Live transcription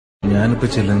ഞാനിപ്പോൾ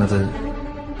ചെല്ലുന്നത്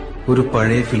ഒരു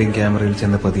പഴയ ഫിലിം ക്യാമറയിൽ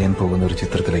ചെന്ന് പതിയാൻ പോകുന്ന ഒരു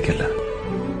ചിത്രത്തിലേക്കല്ല.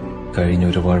 കഴിഞ്ഞ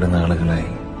ഒരുപാട് നാളുകളായി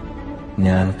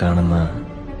ഞാൻ കാണുന്ന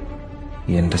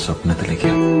എന്റെ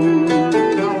സ്വപ്നത്തിലേക്ക്.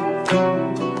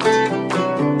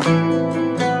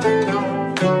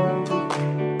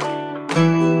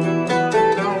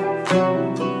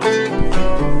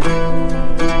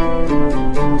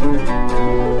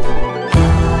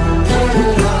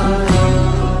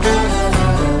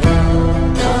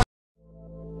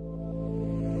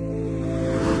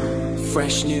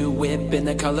 Fresh new whip and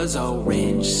the colors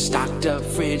orange. Stocked up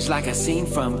fridge like a scene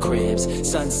from Cribs.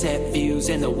 Sunset views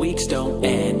and the weeks don't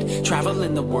end.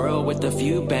 Traveling the world with a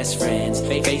few best friends.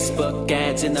 Facebook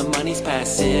ads and the money's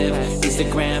passive.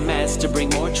 Instagram ads to bring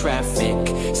more traffic.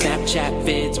 Snapchat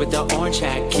vids with the orange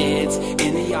hat kids.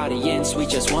 In the audience we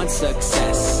just want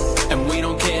success. And we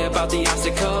don't care about the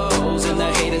obstacles and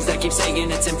the haters that keep saying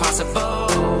it's impossible.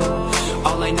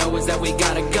 All I know is that we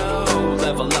gotta go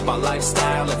level up our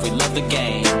lifestyle if we love the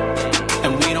game.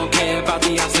 And we don't care about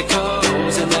the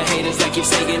obstacles and the haters that keep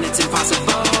saying it's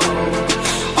impossible.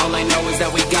 All I know is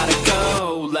that we gotta go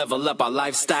level up our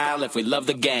lifestyle if we love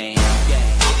the game.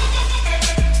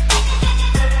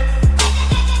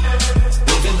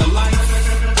 Living the life,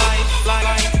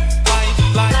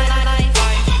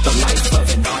 the life of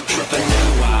an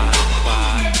entrepreneur.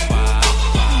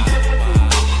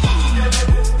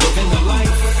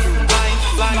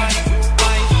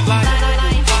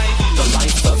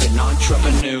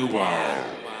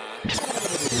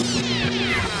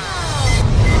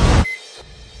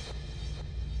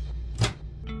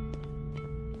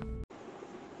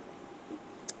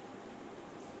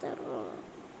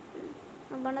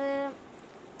 നമ്മള്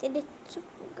തിരിച്ചു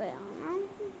പോവുകയാണ്.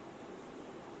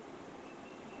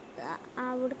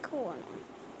 അവിടേക്ക് പോകണം.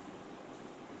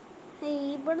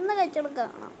 ഇവിടുന്ന്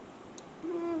കഴിച്ചെടുക്കണം.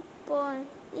 ഇപ്പോൾ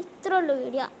ഇത്രയുള്ളൂ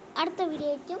video. അടുത്ത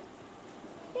video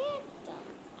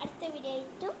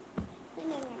ആയിട്ടും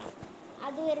പിന്നെ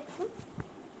അതുവരെക്കും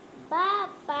bye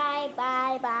bye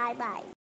bye bye bye.